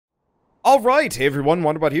Alright, hey everyone,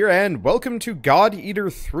 Wanderbot here, and welcome to God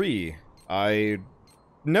Eater 3. I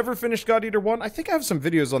never finished God Eater 1. I think I have some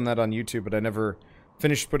videos on that on YouTube, but I never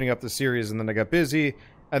finished putting up the series, and then I got busy,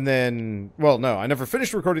 and then, well, no, I never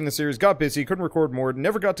finished recording the series, got busy, couldn't record more,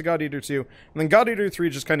 never got to God Eater 2, and then God Eater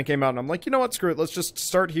 3 just kind of came out, and I'm like, you know what, screw it, let's just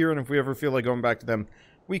start here, and if we ever feel like going back to them,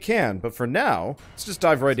 we can. But for now, let's just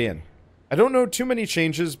dive right in. I don't know too many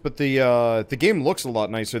changes, but the game looks a lot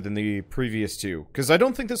nicer than the previous two, because I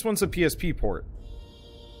don't think this one's a PSP port.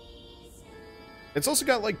 It's also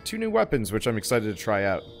got, like, 2 new weapons, which I'm excited to try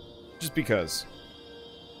out. Just because.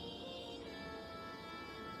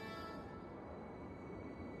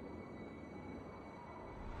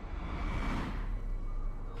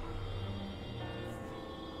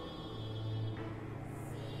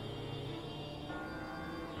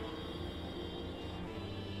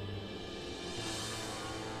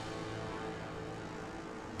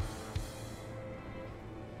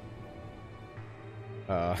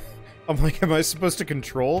 I'm like, am I supposed to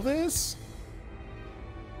control this?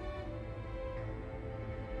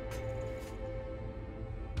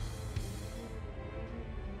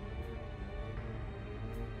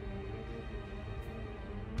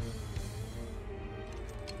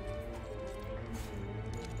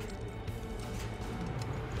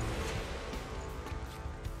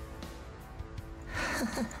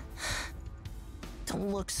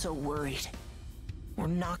 Don't look so worried. We're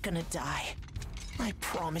not gonna die. I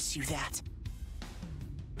promise you that.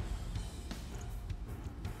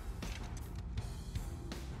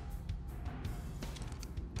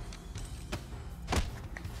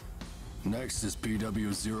 Next is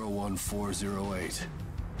PW01408.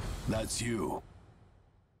 That's you.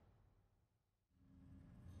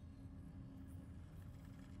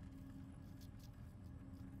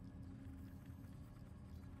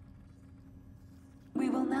 We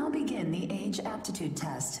will now begin the age aptitude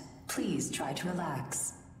test. Please try to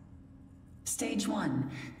relax. Stage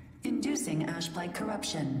 1. Inducing Ashblight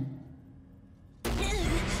corruption.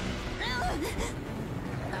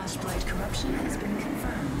 Ashblight corruption has been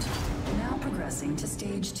confirmed. Now progressing to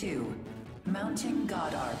Stage 2. Mounting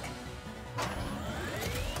God Arc.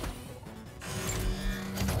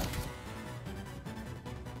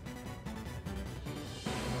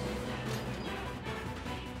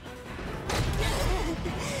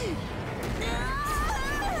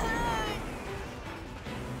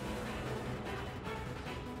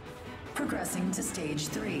 Progressing to Stage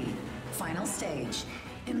 3. Final stage.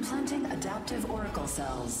 Implanting adaptive oracle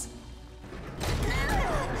cells.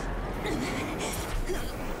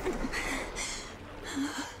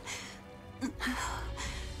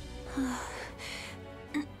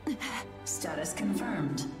 Status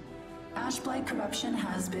confirmed. Ashblight corruption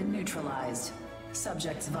has been neutralized.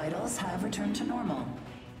 Subject's vitals have returned to normal.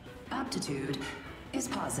 Aptitude is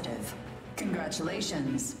positive.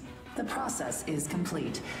 Congratulations. The process is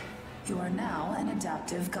complete. You are now an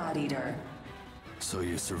adaptive God Eater. So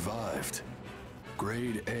you survived.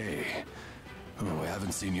 Grade A. Oh, we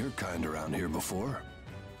haven't seen your kind around here before.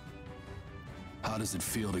 How does it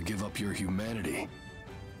feel to give up your humanity?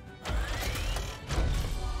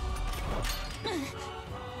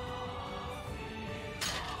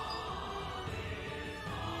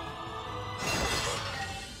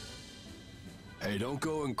 Hey, don't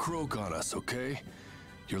go and croak on us, okay?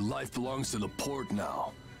 Your life belongs to the port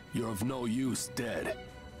now. You're of no use, dead.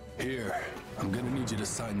 Here, I'm gonna need you to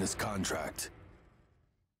sign this contract.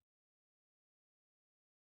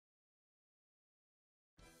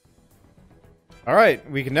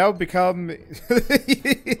 Alright, we can now become...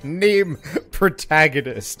 name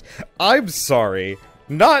protagonist. I'm sorry.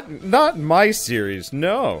 Not my series,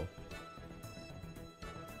 no.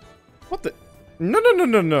 What the... No.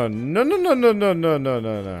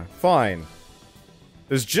 Fine.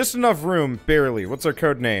 There's just enough room, barely. What's our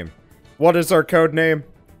code name? What is our code name?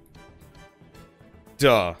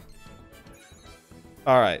 Duh.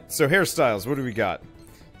 Alright, so hairstyles, what do we got?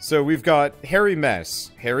 So we've got Hairy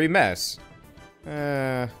Mess. Hairy Mess.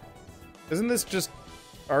 Isn't this just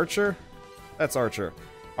Archer? That's Archer.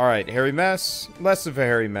 Alright, Hairy Mess. Less of a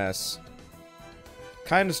Hairy Mess.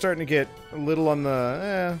 Kind of starting to get a little on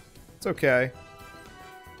the... it's okay.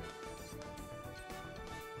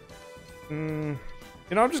 You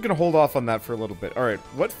know, I'm just gonna hold off on that for a little bit. Alright,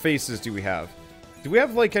 what faces do we have? Do we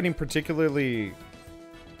have, like, any particularly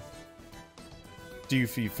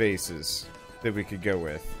doofy faces that we could go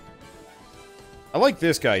with? I like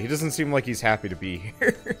this guy. He doesn't seem like he's happy to be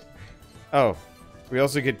here. Oh, we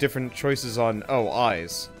also get different choices on... Oh,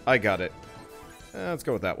 eyes. I got it. Let's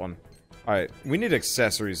go with that one. Alright, we need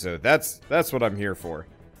accessories, though. That's what I'm here for.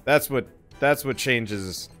 That's what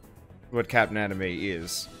changes what Captain Anime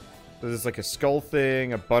is. There's like a skull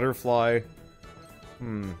thing, a butterfly.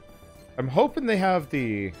 I'm hoping they have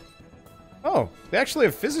the... Oh, they actually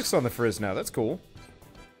have physics on the frizz now. That's cool.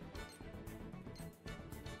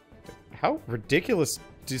 How ridiculous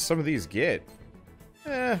do some of these get?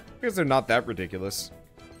 Because they're not that ridiculous.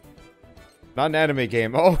 Not an anime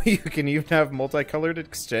game. Oh, you can even have multicolored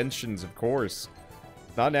extensions, of course.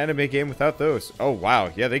 Not an anime game without those. Oh,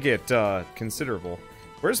 wow. Yeah, they get considerable.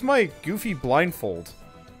 Where's my goofy blindfold?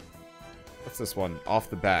 What's this one? Off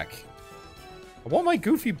the back. I want my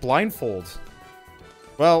goofy blindfold.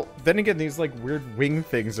 Well, then again, these, like, weird wing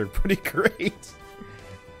things are pretty great.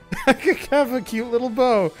 I could have a cute little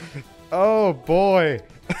bow. Oh, boy.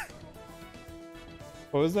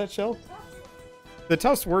 What was that, Shell? The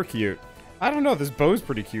tufts were cute. I don't know, this bow's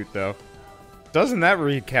pretty cute, though. Doesn't that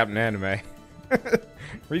read Captain Anime?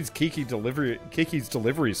 Reads Kiki's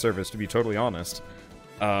delivery service, to be totally honest.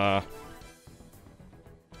 Let's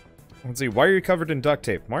see, why are you covered in duct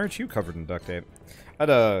tape? Why aren't you covered in duct tape? I had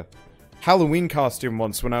a Halloween costume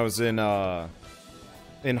once when I was in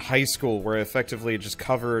high school, where I effectively just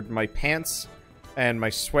covered my pants and my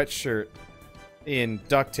sweatshirt in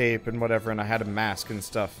duct tape and whatever, and I had a mask and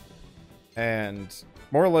stuff. And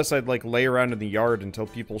more or less, I'd, like, lay around in the yard until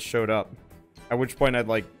people showed up. At which point, I'd,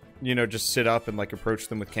 like, you know, just sit up and, like, approach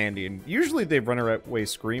them with candy. And usually they run away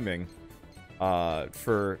screaming,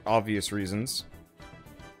 for obvious reasons.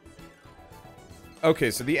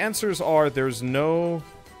 Okay, so the answers are there's no...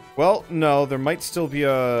 Well, no, there might still be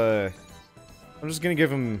a... I'm just gonna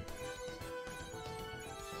give him...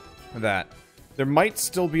 that. There might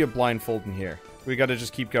still be a blindfold in here. We gotta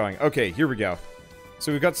just keep going. Okay, here we go.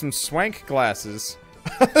 So we've got some swank glasses.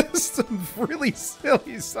 Some really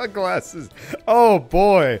silly sunglasses. Oh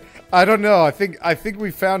boy. I don't know. I think we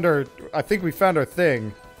found our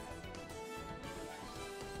thing.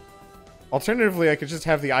 Alternatively, I could just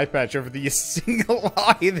have the eye patch over the single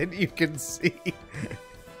eye that you can see.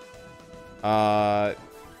 Let's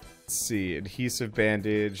see. Adhesive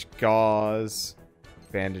bandage, gauze,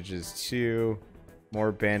 bandages too.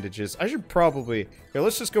 More bandages. I should probably... Here,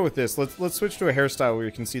 let's just go with this. Let's switch to a hairstyle where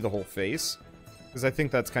you can see the whole face. Because I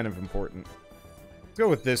think that's kind of important. Let's go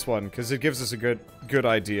with this one, because it gives us a good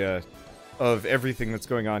idea of everything that's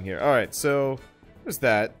going on here. Alright, so... There's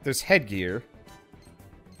that. There's headgear.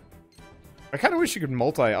 I kind of wish you could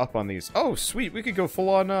multi-up on these. Oh, sweet. We could go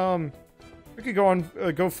full-on, We could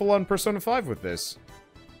go full-on Persona 5 with this.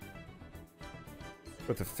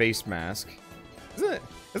 With a face mask. Isn't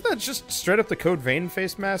that just straight up the Code Vein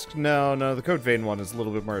face mask? No, the Code Vein one is a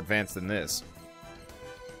little bit more advanced than this.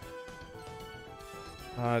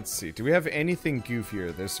 Let's see. Do we have anything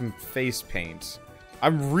goofier? There's some face paint.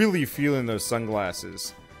 I'm really feeling those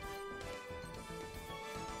sunglasses.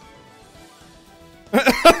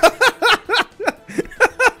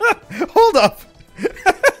 Hold up!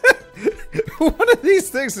 One of these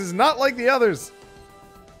things is not like the others.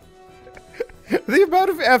 The amount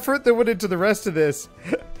of effort that went into the rest of this.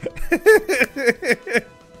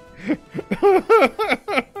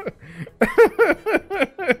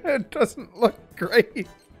 It doesn't look great.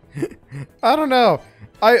 I don't know.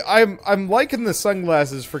 I'm liking the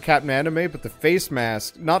sunglasses for Captain Anime, but the face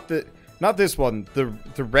mask, not this one,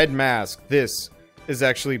 the red mask, this is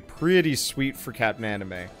actually pretty sweet for Captain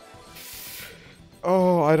Anime.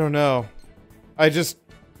 Oh, I don't know. I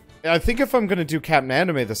think if I'm gonna do Captain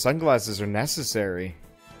Anime, the sunglasses are necessary.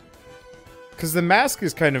 Cause the mask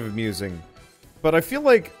is kind of amusing. But I feel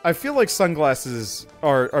like sunglasses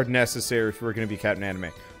are necessary if we're gonna be Captain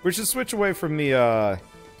Anime. We should switch away from the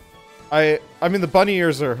I mean the bunny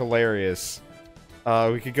ears are hilarious.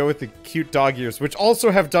 We could go with the cute dog ears, which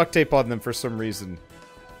also have duct tape on them for some reason.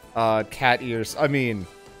 Cat ears. I mean,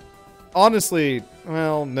 honestly,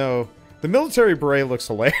 well, no. The military beret looks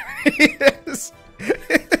hilarious.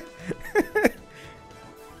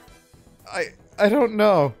 I don't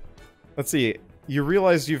know. Let's see. You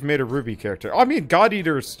realize you've made a Ruby character. I mean, God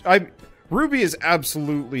Eater's... Ruby is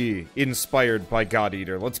absolutely inspired by God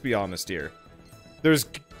Eater. Let's be honest here. There's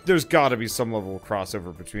gotta be some level of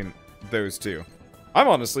crossover between those two. I'm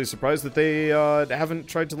honestly surprised that they haven't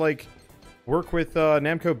tried to, like, work with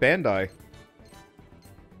Namco Bandai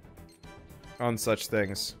on such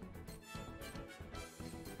things.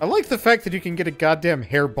 I like the fact that you can get a goddamn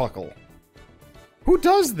hair buckle. Who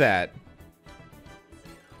does that?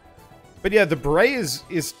 But yeah, the beret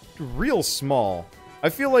is real small. I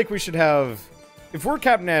feel like we should have... If we're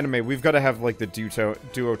Captain Anime, we've got to have, like, the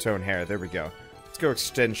duotone hair. There we go. Let's go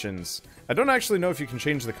extensions. I don't actually know if you can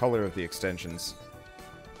change the color of the extensions.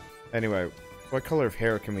 Anyway, what color of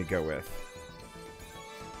hair can we go with?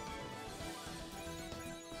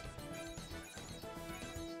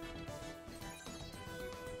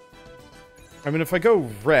 I mean, if I go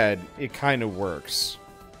red, it kind of works.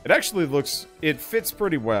 It actually looks... It fits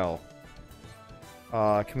pretty well.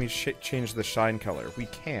 Can we change the shine color? We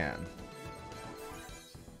can.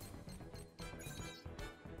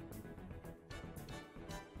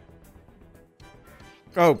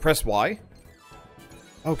 Oh, press Y?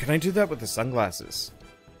 Oh, can I do that with the sunglasses?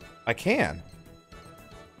 I can.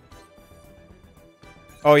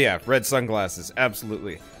 Oh yeah, red sunglasses,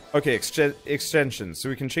 absolutely. Okay, extensions. So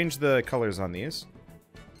we can change the colors on these.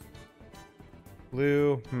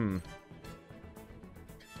 Blue,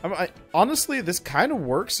 honestly, this kind of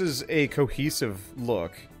works as a cohesive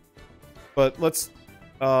look. But let's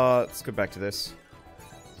go back to this.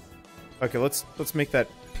 Okay, let's make that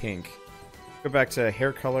pink. Go back to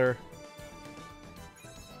hair color.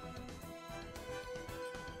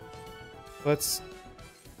 Let's...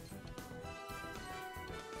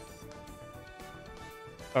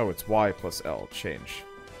 Oh, it's Y plus L. Change.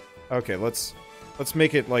 Okay, let's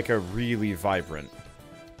make it like a really vibrant.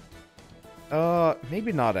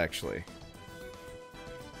 Maybe not actually.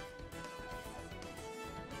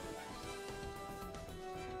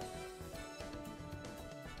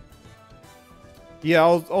 Yeah,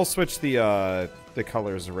 I'll switch the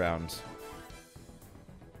colors around.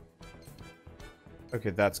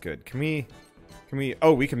 Okay, that's good. Can we...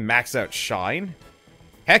 Oh, we can max out shine?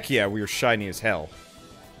 Heck yeah, we are shiny as hell.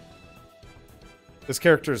 This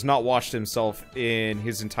character has not washed himself in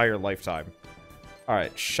his entire lifetime.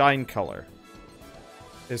 Alright, shine color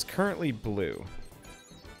is currently blue.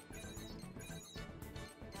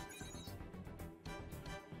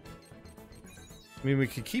 I mean, we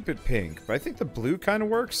could keep it pink, but I think the blue kind of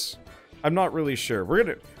works. I'm not really sure.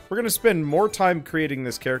 We're gonna spend more time creating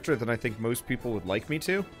this character than I think most people would like me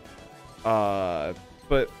to.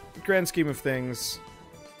 But grand scheme of things,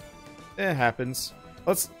 it happens.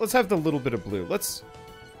 Let's have the little bit of blue. Let's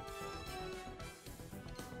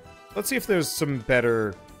see if there's some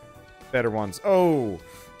better ones. Oh,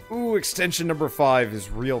 ooh, extension number 5 is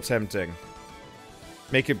real tempting.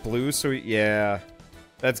 Make it blue, so yeah,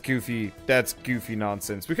 that's goofy. That's goofy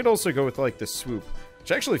nonsense. We could also go with like the swoop,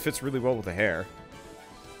 which actually fits really well with the hair.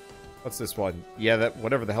 What's this one? Yeah, that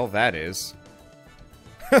whatever the hell that is.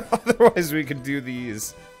 Otherwise, we could do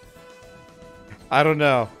these. I don't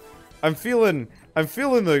know. I'm feeling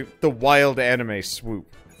the wild anime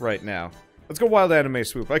swoop right now. Let's go wild anime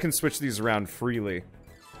swoop. I can switch these around freely.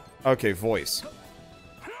 Okay, voice.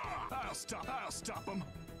 I'll stop him.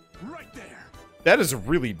 Right there. That is a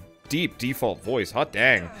really deep default voice. Hot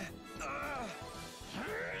dang.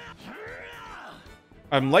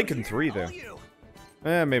 I'm liking 3 though.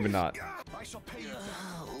 Maybe not.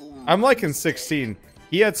 I'm liking 16.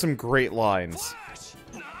 He had some great lines.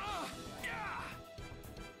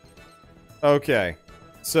 Okay,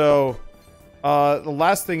 so the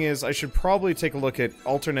last thing is I should probably take a look at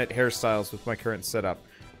alternate hairstyles with my current setup.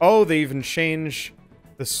 Oh, they even change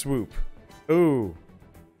the swoop. Ooh.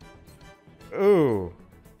 Ooh.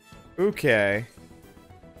 Okay.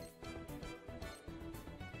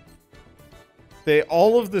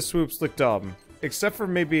 All of the swoops look dumb, except for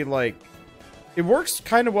maybe like, it works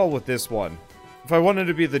kind of well with this one. If I wanted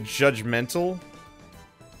to be the judgmental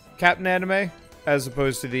Captain Anime, as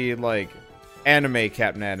opposed to the like anime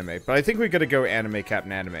Captain Anime, but I think we gotta go anime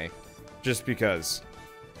Captain Anime, just because.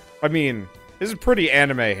 I mean, this is pretty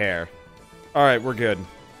anime hair. Alright, we're good.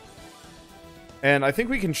 And I think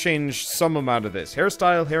we can change some amount of this.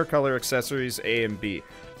 Hairstyle, hair color, accessories, A and B.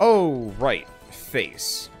 Oh, right.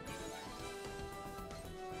 Face.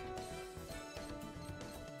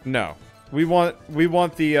 No. We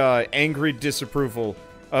want the angry disapproval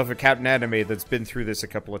of a Captain Anime that's been through this a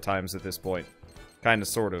couple of times at this point. Kinda,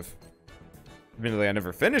 sort of. Admittedly, I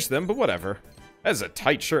never finished them, but whatever. That's a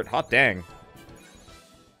tight shirt, hot dang.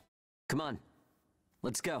 Come on.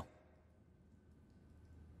 Let's go.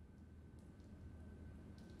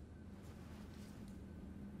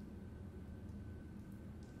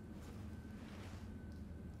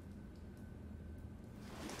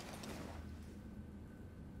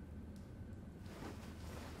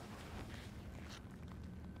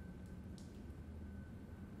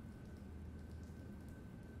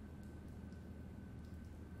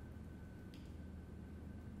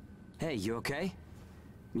 Hey, you okay?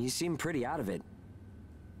 You seem pretty out of it.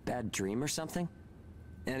 Bad dream or something?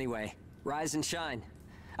 Anyway, rise and shine.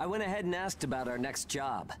 I went ahead and asked about our next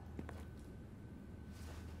job.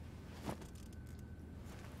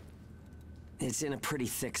 It's in a pretty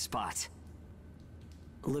thick spot.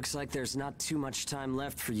 Looks like there's not too much time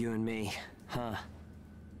left for you and me, huh?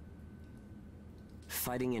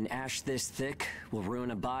 Fighting an ash this thick will ruin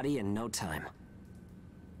a body in no time.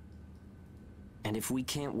 And if we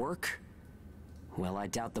can't work, well, I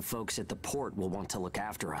doubt the folks at the port will want to look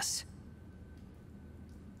after us.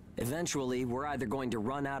 Eventually, we're either going to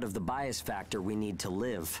run out of the bias factor we need to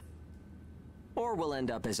live, or we'll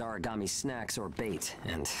end up as Aragami snacks or bait,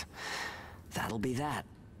 and that'll be that.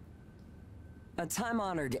 A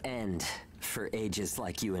time-honored end for ages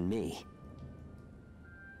like you and me.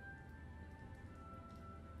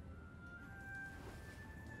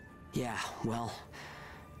 Yeah, well,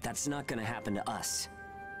 that's not gonna happen to us.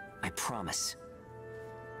 I promise.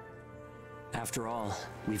 After all,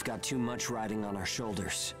 we've got too much riding on our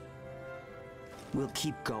shoulders. We'll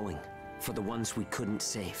keep going for the ones we couldn't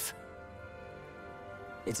save.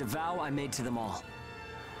 It's a vow I made to them all.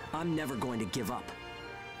 I'm never going to give up,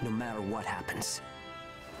 no matter what happens.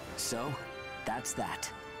 So, that's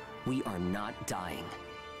that. We are not dying.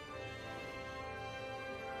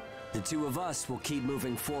 The two of us will keep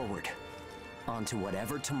moving forward, onto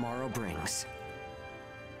whatever tomorrow brings.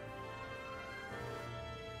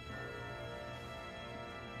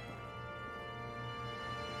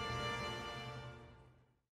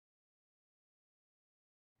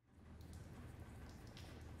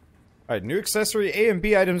 Alright, new accessory A and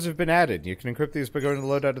B items have been added. You can equip these by going to the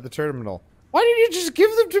loadout of the terminal. Why didn't you just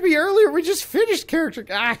give them to me earlier? We just finished character.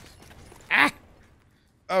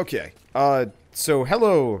 Okay. So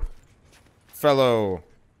hello, fellow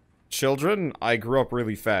children. I grew up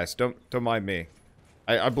really fast. Don't mind me.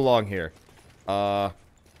 I belong here. Wow,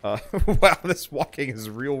 this walking is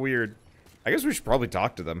real weird. I guess we should probably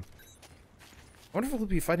talk to them. I wonder if we'll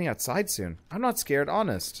be fighting outside soon. I'm not scared,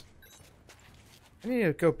 honest. I need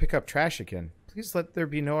to go pick up trash again. Please let there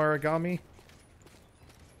be no Aragami.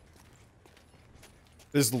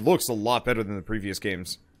 This looks a lot better than the previous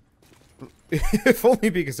games. If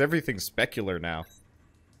only because everything's specular now.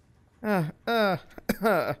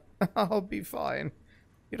 I'll be fine.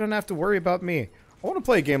 You don't have to worry about me. I want to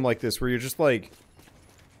play a game like this where you're just like...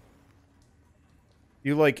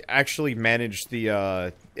 You, like, actually manage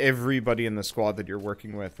the, everybody in the squad that you're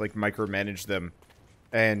working with. Like, micromanage them.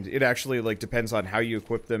 And it actually, like, depends on how you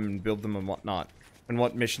equip them and build them and whatnot. And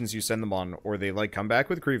what missions you send them on. Or they, like, come back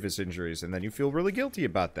with grievous injuries, and then you feel really guilty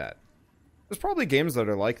about that. There's probably games that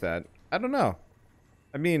are like that. I don't know.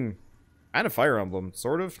 I mean, kind of Fire Emblem.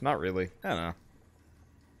 Sort of. Not really. I don't know.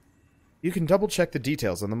 You can double-check the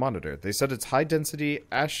details on the monitor. They said it's high-density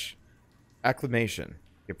ash acclimation.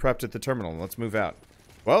 Get prepped at the terminal, and let's move out.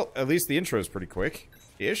 Well, at least the intro is pretty quick.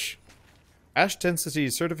 Ish. Ash density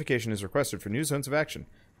certification is requested for new zones of action.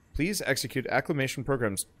 Please execute acclimation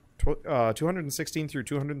programs 216 through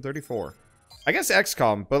 234. I guess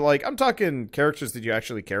XCOM, but like, I'm talking characters that you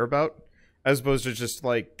actually care about, as opposed to just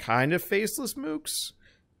like, kind of faceless mooks.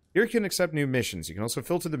 Here you can accept new missions. You can also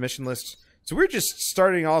filter the mission list. So we're just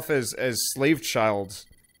starting off as slave child,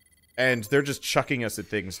 and they're just chucking us at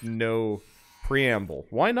things. No preamble.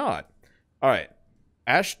 Why not? Alright.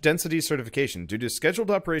 Ash Density Certification. Due to scheduled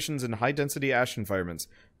operations in high-density ash environments,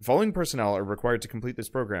 the following personnel are required to complete this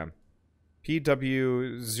program.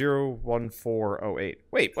 PW01408.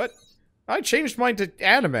 Wait, what? I changed mine to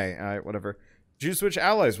anime. Alright, whatever. Choose which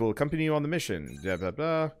allies will accompany you on the mission. Blah, blah,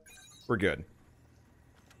 blah. We're good.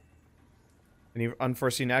 Any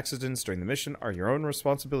unforeseen accidents during the mission are your own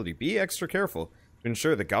responsibility. Be extra careful to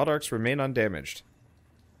ensure the God Arcs remain undamaged.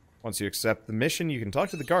 Once you accept the mission, you can talk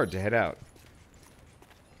to the guard to head out.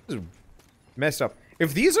 This is messed up.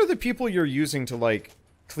 If these are the people you're using to, like,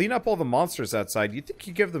 clean up all the monsters outside, you'd think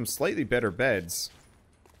you give them slightly better beds.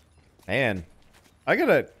 Man. I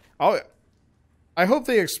hope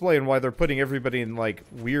they explain why they're putting everybody in, like,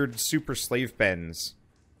 weird super slave pens.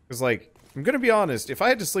 Because, like, I'm gonna be honest, if I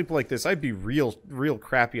had to sleep like this, I'd be real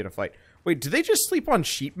crappy in a fight. Wait, do they just sleep on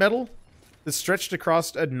sheet metal that's stretched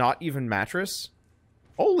across a not even mattress?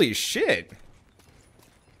 Holy shit.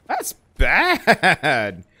 That's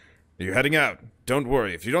bad. You're heading out. Don't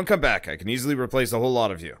worry, if you don't come back, I can easily replace a whole lot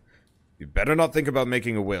of you. You better not think about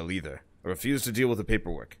making a will, either. I refuse to deal with the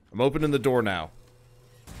paperwork. I'm opening the door now.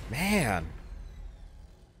 Man.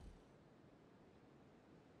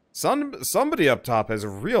 Somebody up top has a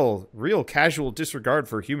real casual disregard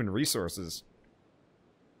for human resources.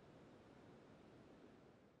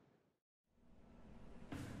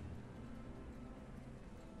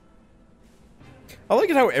 I like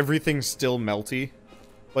it how everything's still melty.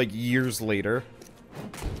 Like, years later.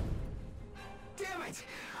 Damn it!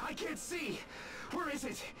 I can't see! Where is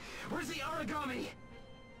it? Where's the Aragami?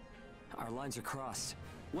 Our lines are crossed.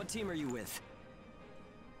 What team are you with?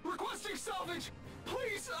 Requesting salvage!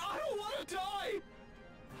 Please, I don't want to die!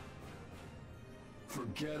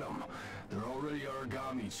 Forget them. They're already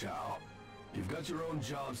Aragami, Chow. You've got your own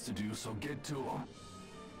jobs to do, so get to them.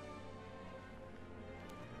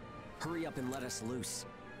 Hurry up and let us loose.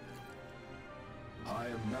 I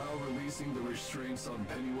am now releasing the restraints on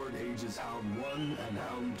Pennyward Ages Hound 1 and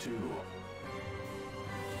Hound 2.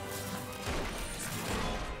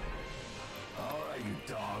 Alright, you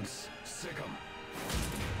dogs. Sick 'em.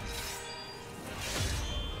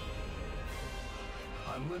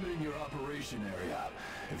 I'm limiting your operation area.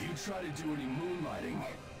 If you try to do any moonlighting,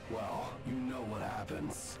 well, you know what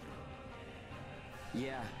happens.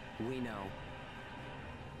 Yeah, we know.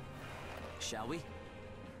 Shall we?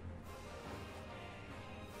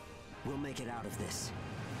 We'll make it out of this.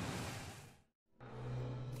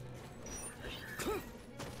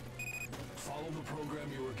 Follow the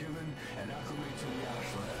program you were given and acclimate to the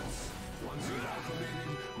Ashlands. Once you're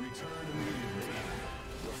acclimated, return immediately.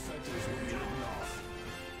 Defectors will be written off.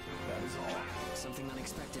 That is all. Something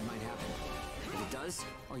unexpected might happen. If it does,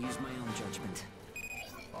 I'll use my own judgment.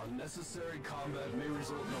 Unnecessary combat may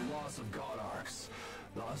result in the loss of god arcs.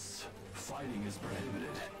 Thus, fighting is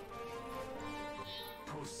prohibited.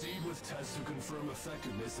 Proceed with tests to confirm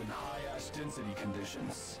effectiveness in high ash density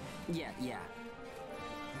conditions. Yeah.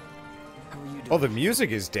 How are you doing? Oh, the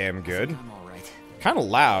music is damn good. I'm all right. Kind of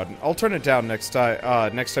loud. I'll turn it down next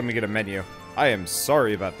time we get a menu. I am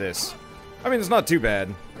sorry about this. I mean, it's not too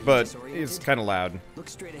bad, but it's kind of loud. Look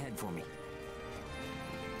straight ahead for me.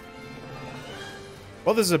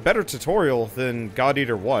 Well, this is a better tutorial than God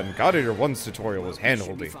Eater 1. God Eater 1's tutorial was Should be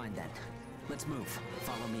hand-holdy. fine then. Let's move.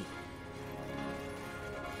 Follow me.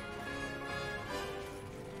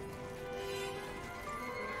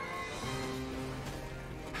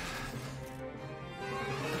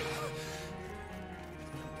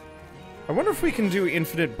 I wonder if we can do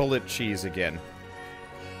infinite bullet cheese again.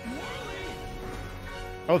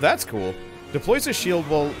 Oh, that's cool. Deploys a shield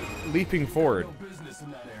while leaping forward. No business in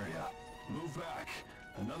that area. Move back.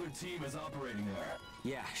 Another team is operating there.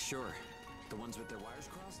 Yeah, sure. The ones with their wires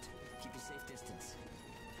crossed? Keep a safe distance.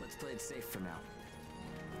 Let's play it safe for now.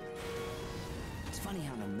 It's funny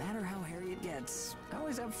how no matter how hairy it gets, I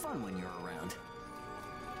always have fun when you're around.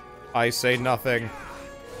 I say nothing,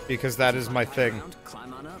 because that is my thing. Around,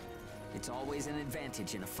 climb on up. It's always an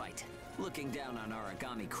advantage in a fight. Looking down on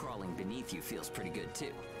Aragami crawling beneath you feels pretty good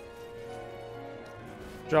too.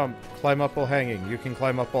 Jump, climb up while hanging. You can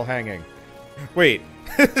climb up while hanging. Wait,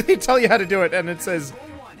 they tell you how to do it, and it says...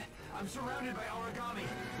 I'm surrounded by Aragami.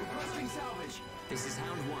 Requesting salvage. This is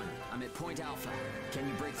Hound 1. I'm at Point Alpha. Can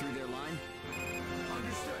you break through their line?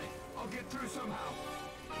 Understood. I'll get through somehow.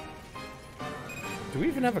 Do we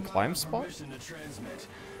even have a climb spot? Permission to transmit.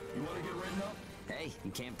 You want to get written up? Hey,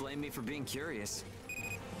 you can't blame me for being curious.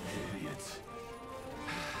 Idiot.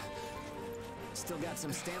 Still got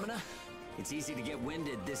some stamina? It's easy to get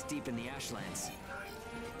winded this deep in the Ashlands.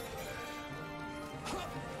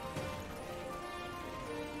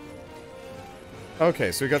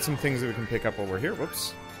 Okay, so we got some things that we can pick up while we're here.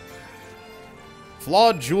 Whoops.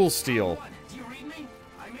 Flawed jewel steel. Do you read me?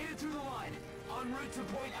 I made it through the line. En route to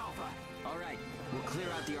Point Alpha. All right, we'll clear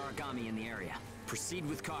out the Aragami in the area. Proceed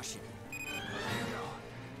with caution. Here you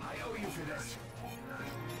go. I owe you for this.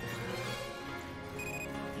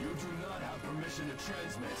 You do not have permission to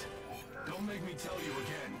transmit. Don't make me tell you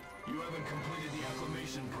again. You haven't completed the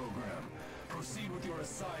acclimation program. Proceed with your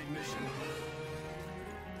assigned mission.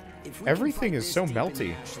 If we Everything can is fight so this deep in melty.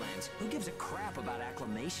 the Ashlands, who gives a crap about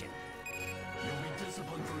acclimation? You'll be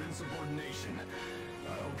disciplined for insubordination.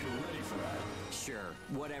 I hope you're ready for that. Sure,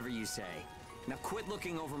 whatever you say. Now quit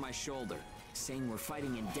looking over my shoulder. Saying we're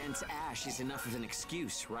fighting in dense ash is enough of an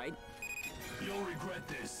excuse, right? You'll regret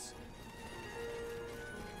this.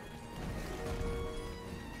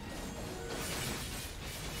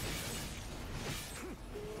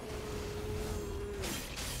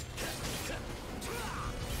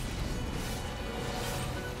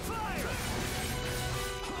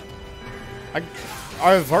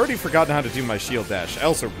 I've already forgotten how to do my shield dash. I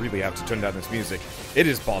also really have to turn down this music. It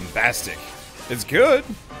is bombastic. It's good.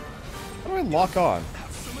 How do I lock on?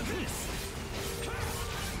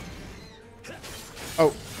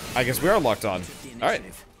 Oh, I guess we are locked on. Alright.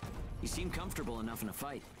 You seem comfortable enough in a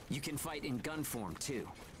fight. You can fight in gun form, too.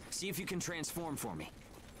 See if you can transform for me.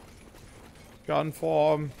 Gun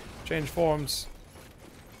form. Change forms.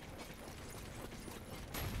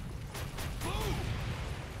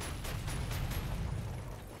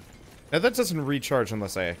 Now that doesn't recharge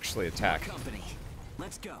unless I actually attack. Company.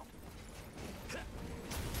 Let's go.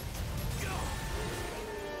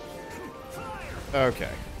 Okay.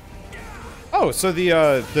 Oh, so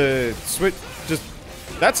the switch just...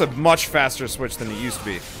 That's a much faster switch than it used to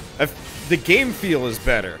be. The game feel is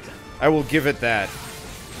better. I will give it that.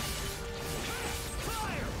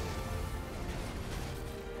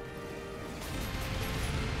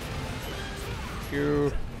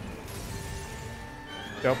 you.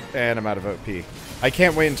 Yep, and I'm out of OP. I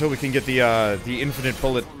can't wait until we can get the infinite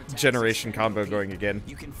bullet generation combo going again.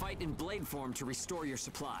 You can fight in blade form to restore your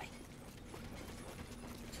supply.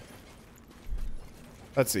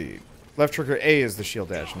 Let's see. Left trigger A is the shield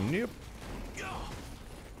dash. Nope.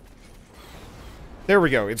 There we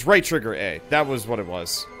go. It's right trigger A. That was what it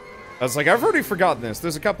was. I was like, I've already forgotten this.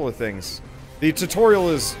 There's a couple of things. The tutorial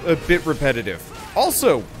is a bit repetitive.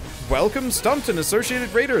 Also, welcome Stumped and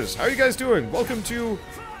Associated Raiders. How are you guys doing? Welcome to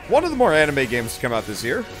one of the more anime games to come out this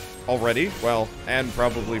year. Already. Well, and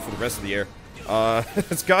probably for the rest of the year.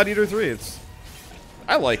 It's God Eater 3.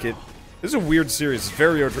 I like it. This is a weird series. It's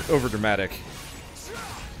very overdramatic.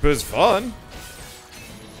 But it's fun.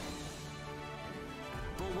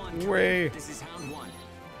 Way. This is Hound 1.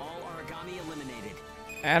 All Aragami eliminated.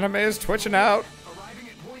 Anime is twitching out. Arriving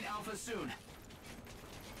at Point Alpha soon.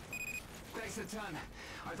 Thanks a ton.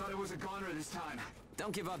 I thought it was a goner this time.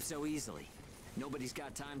 Don't give up so easily. Nobody's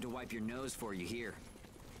got time to wipe your nose for you here.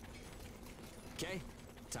 Okay,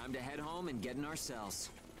 time to head home and get in our cells.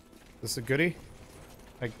 This a goodie?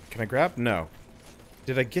 Can I grab? No.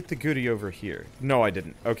 Did I get the goodie over here? No, I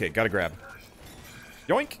didn't. Okay, gotta grab.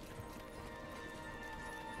 Yoink!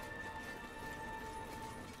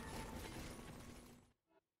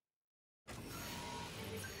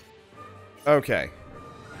 Okay.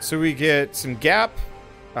 So we get some gap,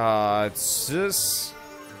 sis,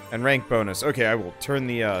 and rank bonus. Okay, I will turn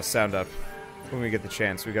the sound up when we get the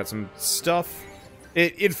chance. We got some stuff.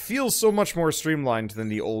 It feels so much more streamlined than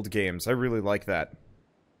the old games. I really like that.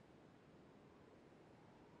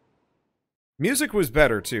 Music was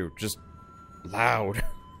better, too. Just loud.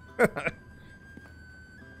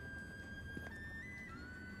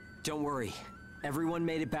 Don't worry. Everyone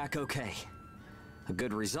made it back okay. A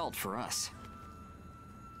good result for us.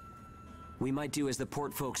 We might do as the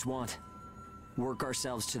port folks want. Work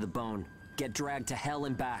ourselves to the bone. Get dragged to hell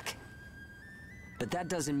and back. But that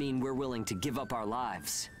doesn't mean we're willing to give up our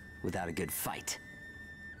lives without a good fight.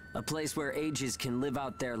 A place where ages can live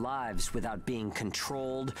out their lives without being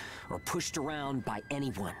controlled or pushed around by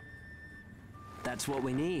anyone. That's what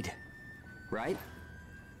we need, right?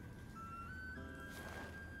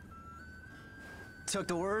 Took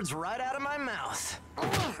the words right out of my mouth.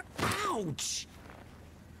 Ouch!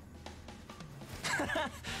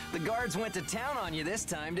 The guards went to town on you this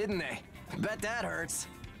time, didn't they? Bet that hurts.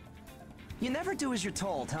 You never do as you're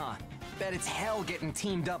told, huh? Bet it's hell getting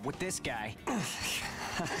teamed up with this guy.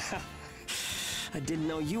 I didn't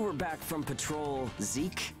know you were back from patrol,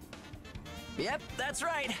 Zeke. Yep, that's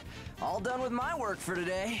right. All done with my work for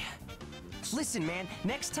today. Listen, man,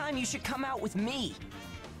 next time you should come out with me.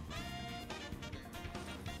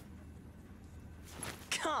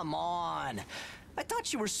 Come on. I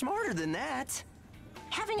thought you were smarter than that.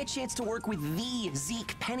 Having a chance to work with the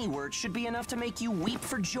Zeke Pennyworth should be enough to make you weep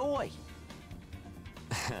for joy.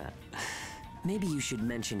 Maybe you should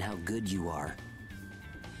mention how good you are.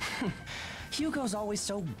 Hugo's always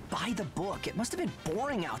so by the book. It must have been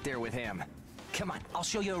boring out there with him. Come on, I'll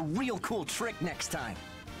show you a real cool trick next time.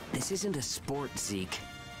 This isn't a sport, Zeke.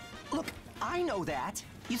 Look, I know that.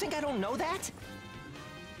 You think I don't know that?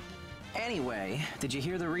 Anyway, did you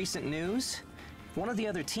hear the recent news? One of the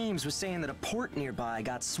other teams was saying that a port nearby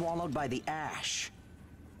got swallowed by the ash.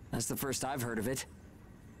 That's the first I've heard of it.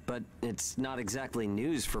 But it's not exactly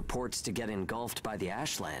news for ports to get engulfed by the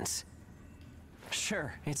ashlands.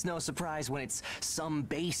 Sure, it's no surprise when it's some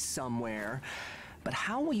base somewhere. But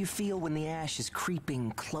how will you feel when the ash is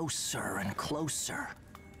creeping closer and closer?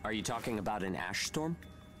 Are you talking about an ash storm?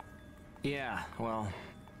 Yeah, well,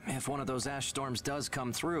 if one of those ash storms does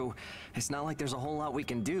come through, it's not like there's a whole lot we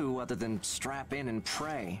can do other than strap in and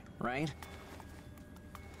pray, right?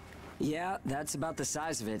 Yeah, that's about the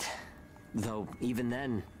size of it. Though, even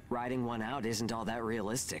then, riding one out isn't all that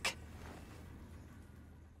realistic.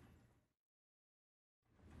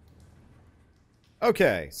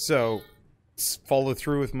 Okay, so let's follow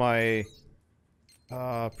through with my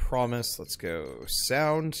promise. Let's go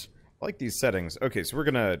sound. I like these settings. Okay, so we're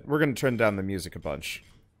gonna turn down the music a bunch.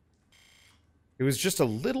 It was just a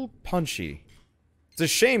little punchy. It's a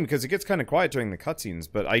shame because it gets kind of quiet during the cutscenes,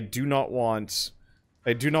 but I do not want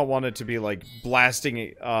it to be like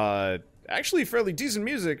blasting actually fairly decent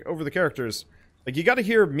music over the characters. Like, you gotta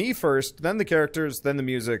hear me first, then the characters, then the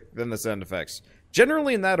music, then the sound effects.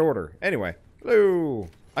 Generally in that order. Anyway, hello.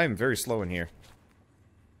 I am very slow in here.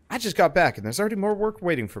 I just got back, and there's already more work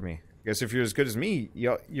waiting for me. I guess if you're as good as me,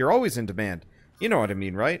 you're always in demand. You know what I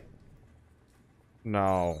mean, right?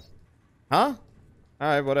 No. Huh?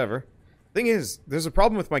 Alright, whatever. Thing is, there's a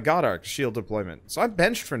problem with my God Arc shield deployment, so I'm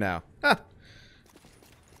benched for now. Ha!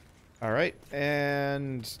 Alright,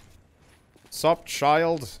 and... Sop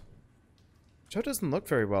Child. Joe doesn't look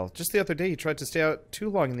very well. Just the other day he tried to stay out too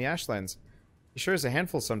long in the Ashlands. He sure is a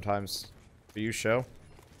handful sometimes. Are you Sho?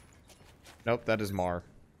 Nope, that is Mar.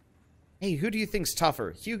 Hey, who do you think's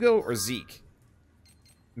tougher, Hugo or Zeke?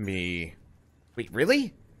 Me. Wait,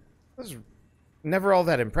 really? I was never all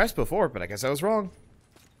that impressed before, but I guess I was wrong.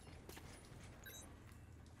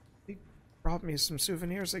 He brought me some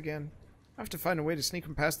souvenirs again. I have to find a way to sneak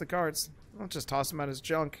him past the guards. I'll just toss him out as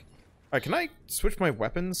junk. Alright, can I switch my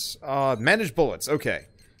weapons? Manage bullets. Okay.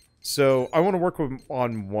 So, I want to work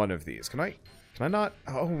on one of these. Can I not?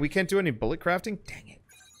 Oh, we can't do any bullet crafting? Dang it.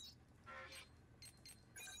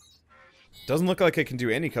 Doesn't look like I can do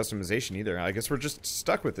any customization either. I guess we're just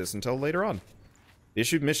stuck with this until later on. The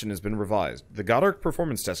issued mission has been revised. The God Arc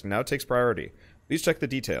performance test now takes priority. Please check the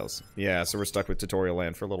details. Yeah, so we're stuck with tutorial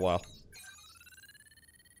land for a little while.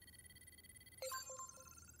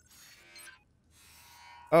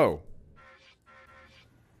 Oh.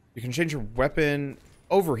 You can change your weapon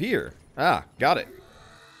over here. Ah, got it.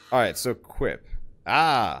 Alright, so equip.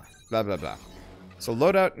 Ah, blah, blah, blah. So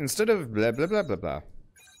loadout, instead of blah, blah, blah, blah, blah.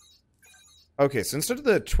 Okay, so instead of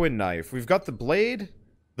the twin knife, we've got the blade,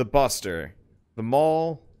 the buster, the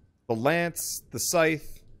maul, the lance, the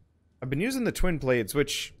scythe. I've been using the twin blades,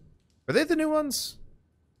 which... Are they the new ones?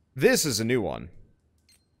 This is a new one.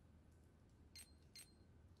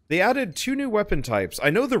 They added 2 new weapon types. I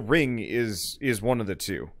know the ring is one of the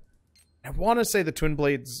 2. I want to say the twin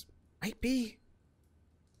blades might be.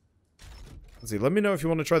 Let's see, let me know if you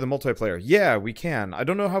want to try the multiplayer. Yeah, we can. I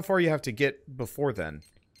don't know how far you have to get before then.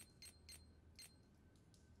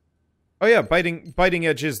 Oh yeah, biting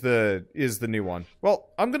edge is the new one. Well,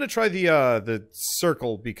 I'm gonna try the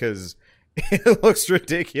circle because it looks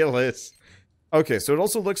ridiculous. Okay, so it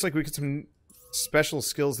also looks like we get some special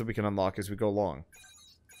skills that we can unlock as we go along.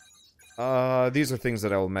 These are things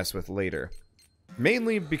that I will mess with later.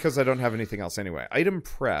 Mainly because I don't have anything else anyway. Item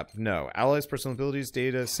prep, no. Allies, personal abilities,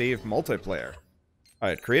 data, save, multiplayer.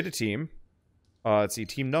 Alright, create a team. Let's see,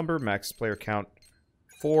 team number, max player count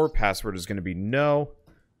 4. Password is gonna be no.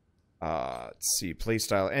 Let's see,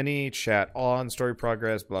 playstyle any, chat on, story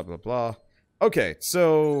progress, blah blah blah. Okay,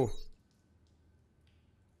 so...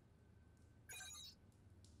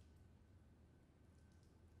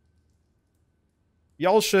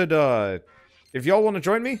 Y'all should, if y'all want to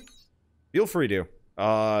join me, feel free to.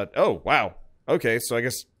 Oh, wow. Okay, so I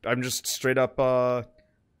guess I'm just straight up,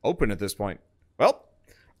 open at this point. Well,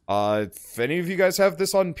 if any of you guys have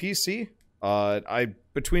this on PC,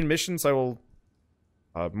 between missions, I will...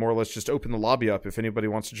 more or less just open the lobby up if anybody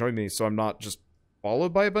wants to join me, so I'm not just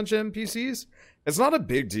followed by a bunch of NPCs. It's not a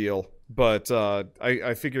big deal, but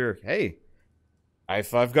I figure, hey,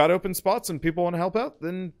 if I've got open spots and people want to help out,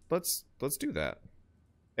 then let's do that.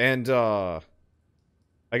 And I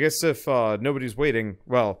guess if nobody's waiting,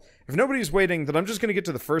 well, if nobody's waiting, then I'm just gonna get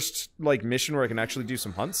to the first like mission where I can actually do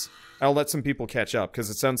some hunts. I'll let some people catch up because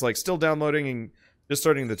it sounds like still downloading and just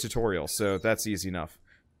starting the tutorial, so that's easy enough.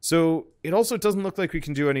 So, it also doesn't look like we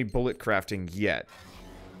can do any bullet crafting yet.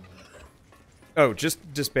 Oh,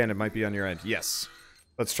 just disbanded might be on your end. Yes.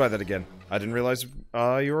 Let's try that again. I didn't realize you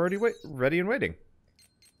were already ready and waiting.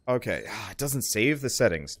 Okay. It doesn't save the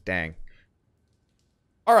settings. Dang.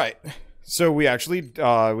 Alright. So, we actually,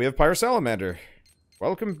 we have Pyro Salamander.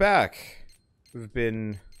 Welcome back. We've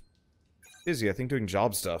been busy, I think, doing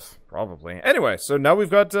job stuff. Probably. Anyway, so now we've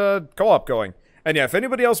got, co-op going. And yeah, if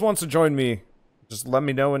anybody else wants to join me, just let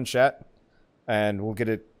me know in chat, and we'll get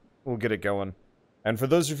it going. And for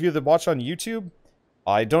those of you that watch on YouTube,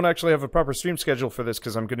 I don't actually have a proper stream schedule for this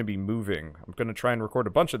because I'm going to be moving. I'm going to try and record a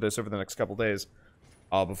bunch of this over the next couple days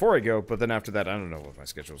before I go, but then after that, I don't know what my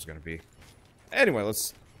schedule is going to be. Anyway,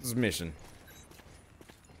 this is mission.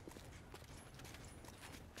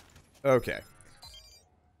 Okay.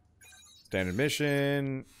 Standard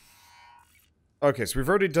mission. Okay, so we've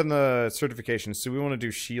already done the certification, so we want to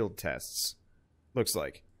do shield tests. Looks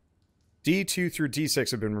like. D2 through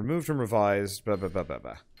D6 have been removed and revised. Blah, blah, blah, blah,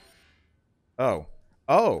 blah. Oh.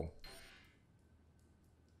 Oh.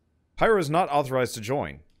 Pyro is not authorized to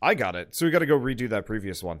join. I got it. So we gotta go redo that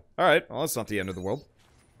previous one. Alright, well, that's not the end of the world.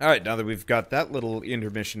 Alright, now that we've got that little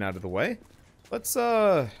intermission out of the way, let's,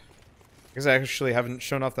 because I actually haven't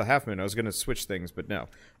shown off the half moon. I was gonna switch things, but no.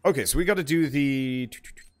 Okay, so we gotta do the...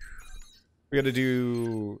 We gotta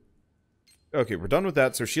do... Okay, we're done with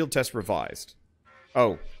that, so shield test revised.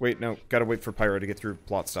 Oh, wait, no. Gotta wait for Pyro to get through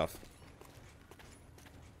plot stuff.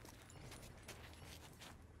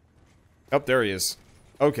 Oh, there he is.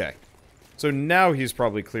 Okay. So now he's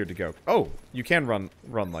probably cleared to go. Oh, you can run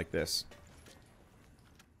like this.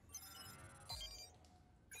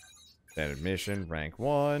 Standard mission, rank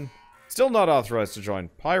 1. Still not authorized to join.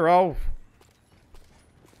 Pyro!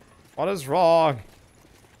 What is wrong?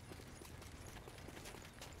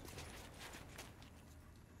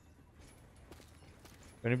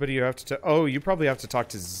 Anybody you have to oh, you probably have to talk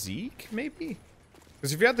to Zeke, maybe?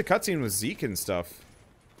 Because if you had the cutscene with Zeke and stuff,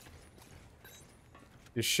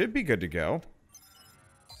 you should be good to go.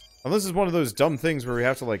 Unless it's one of those dumb things where we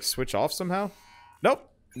have to, like, switch off somehow. Nope.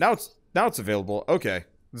 Now it's available. Okay.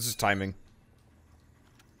 This is timing.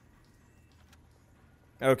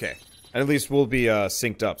 Okay. And at least we'll be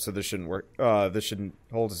synced up, so this shouldn't work. This shouldn't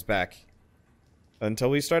hold us back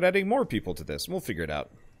until we start adding more people to this. We'll figure it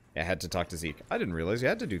out. I had to talk to Zeke. I didn't realize you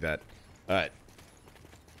had to do that. Alright.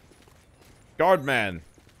 Guardman.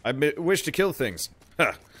 I wish to kill things.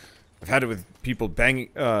 Huh. I've had it with people banging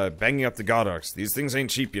up the God Arcs. These things ain't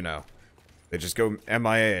cheap, you know. They just go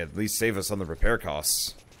MIA, at least save us on the repair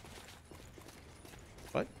costs.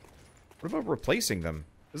 What? What about replacing them?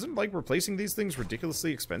 Isn't, like, replacing these things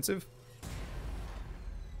ridiculously expensive?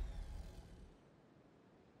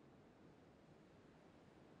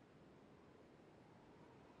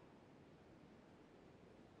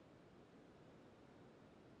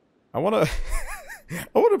 I wanna...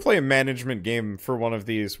 I want to play a management game for one of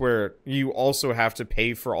these where you also have to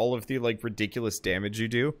pay for all of the, like, ridiculous damage you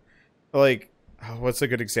do. Like, what's a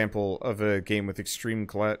good example of a game with extreme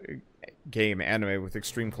anime with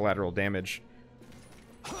extreme collateral damage?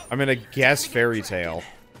 I'm gonna guess Fairy Tail.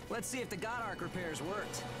 Let's see if the God Arc repairs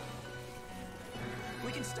worked.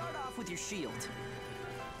 We can start off with your shield.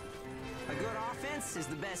 A good offense is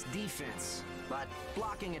the best defense, but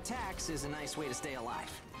blocking attacks is a nice way to stay alive.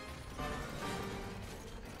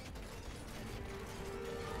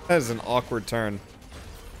 That is an awkward turn.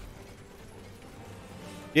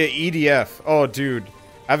 Yeah, EDF. Oh, dude.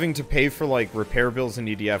 Having to pay for, like, repair bills in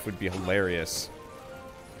EDF would be hilarious.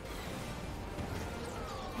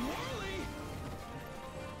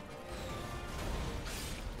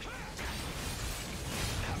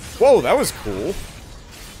 Whoa, that was cool.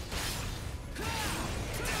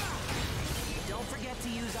 Don't forget to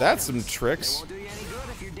use That's some tricks. It won't do you any good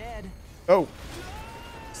if you're dead. Oh.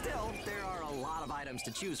 Still, there are a lot of items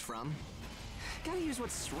to choose from. Gotta use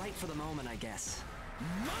what's right for the moment, I guess.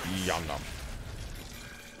 Yum yum.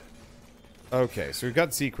 Okay, so we've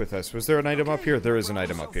got Zeke with us. Was there an item up here? There is an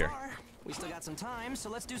item up here. We still got some time, so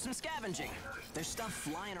let's do some scavenging. There's stuff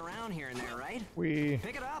flying around here and there, right?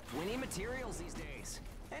 Pick it up. We need materials these days.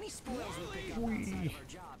 Any spoils we pick up outside of our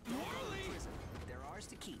job, don't go to prison. They're ours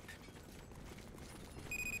to keep.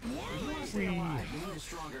 If you want to stay alive, you need a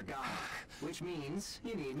stronger God Arc, which means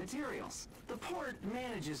you need materials. The port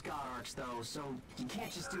manages God Arcs, though, so you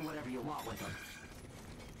can't just do whatever you want with them.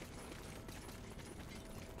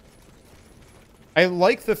 I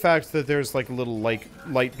like the fact that there's, like, little, like,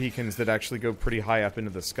 light beacons that actually go pretty high up into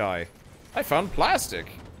the sky. I found plastic!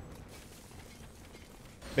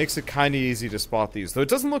 Makes it kind of easy to spot these. Though it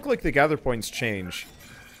doesn't look like the gather points change.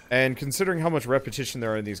 And considering how much repetition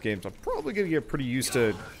there are in these games, I'm probably going to get pretty used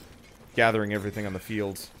to gathering everything on the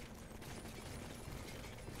field.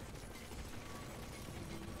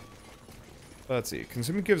 Let's see.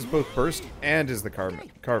 Consuming gives both burst and is the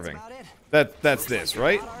carving. That's this,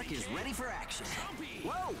 right? Is ready for action.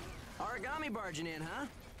 Whoa! Aragami barging in, huh?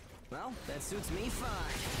 Well, that suits me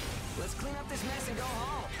fine. Let's clean up this mess and go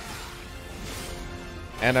home.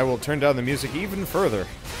 And I will turn down the music even further,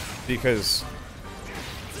 because...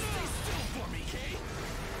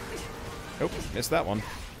 Nope, missed that one.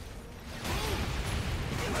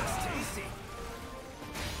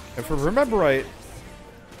 If I remember right...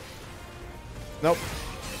 Nope.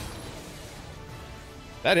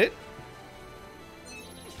 That it?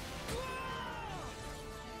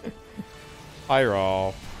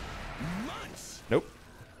 Pyro. Nope.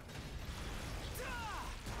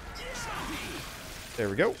 There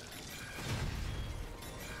we go.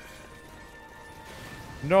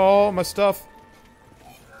 No, my stuff.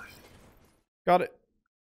 Got it.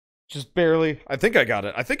 Just barely. I think I got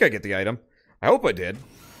it. I think I get the item. I hope I did.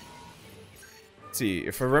 Let's see.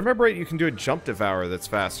 If I remember right, you can do a jump devour that's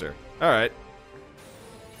faster. Alright.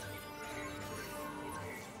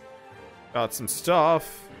 Got some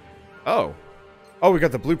stuff. Oh. Oh, we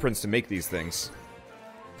got the blueprints to make these things.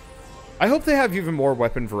 I hope they have even more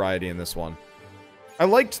weapon variety in this one. I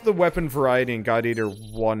liked the weapon variety in God Eater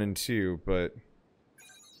 1 and 2, but...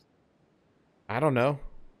 I don't know.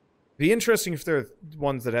 Be interesting if there are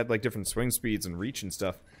ones that had, like, different swing speeds and reach and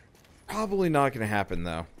stuff. Probably not gonna happen,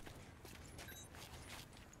 though.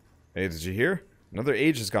 Hey, did you hear? Another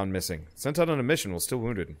age has gone missing. Sent out on a mission while still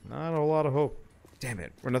wounded. Not a lot of hope. Damn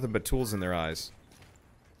it, we're nothing but tools in their eyes.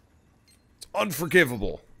 It's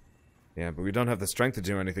unforgivable. Yeah, but we don't have the strength to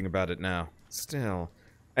do anything about it now. Still.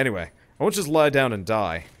 Anyway, I won't just lie down and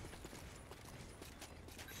die.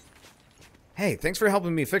 Hey, thanks for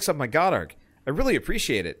helping me fix up my God arc. I really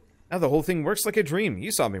appreciate it. Now the whole thing works like a dream.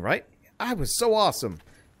 You saw me, right? I was so awesome.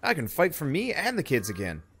 I can fight for me and the kids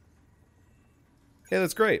again. Yeah,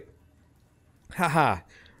 that's great. Haha.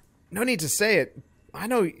 No need to say it. I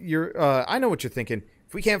know what you're thinking.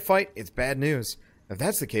 If we can't fight, it's bad news. If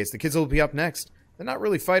that's the case, the kids will be up next. They're not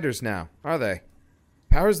really fighters now, are they?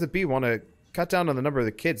 Powers that be want to cut down on the number of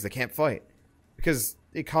the kids that can't fight. Because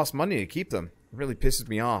it costs money to keep them. It really pisses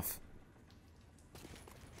me off.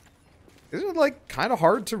 Isn't it, like, kind of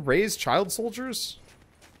hard to raise child soldiers?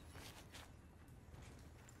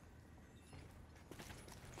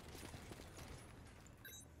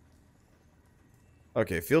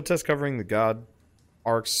 Okay, field test covering the God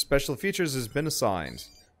Arc's special features has been assigned.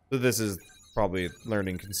 So this is probably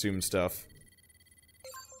learning consume stuff.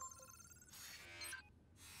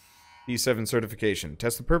 E7 certification.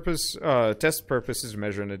 Test purpose is to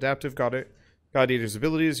measure an adaptive God Eater's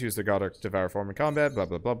abilities, use their God Arc to devour form in combat, blah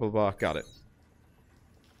blah blah blah blah. Got it.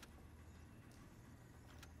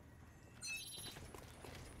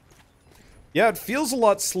 Yeah, it feels a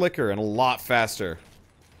lot slicker and a lot faster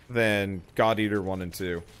than God Eater 1 and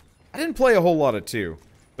 2. I didn't play a whole lot of 2,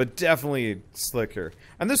 but definitely slicker.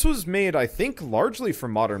 And this was made, I think, largely for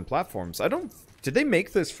modern platforms. Did they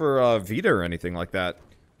make this for Vita or anything like that?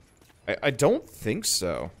 I don't think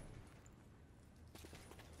so.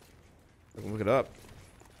 Look it up.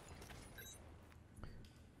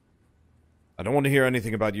 I don't want to hear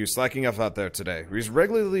anything about you slacking off out there today. We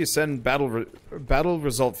regularly send battle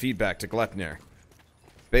result feedback to Gleipnir.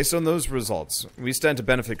 Based on those results, we stand to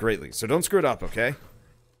benefit greatly, so don't screw it up, okay?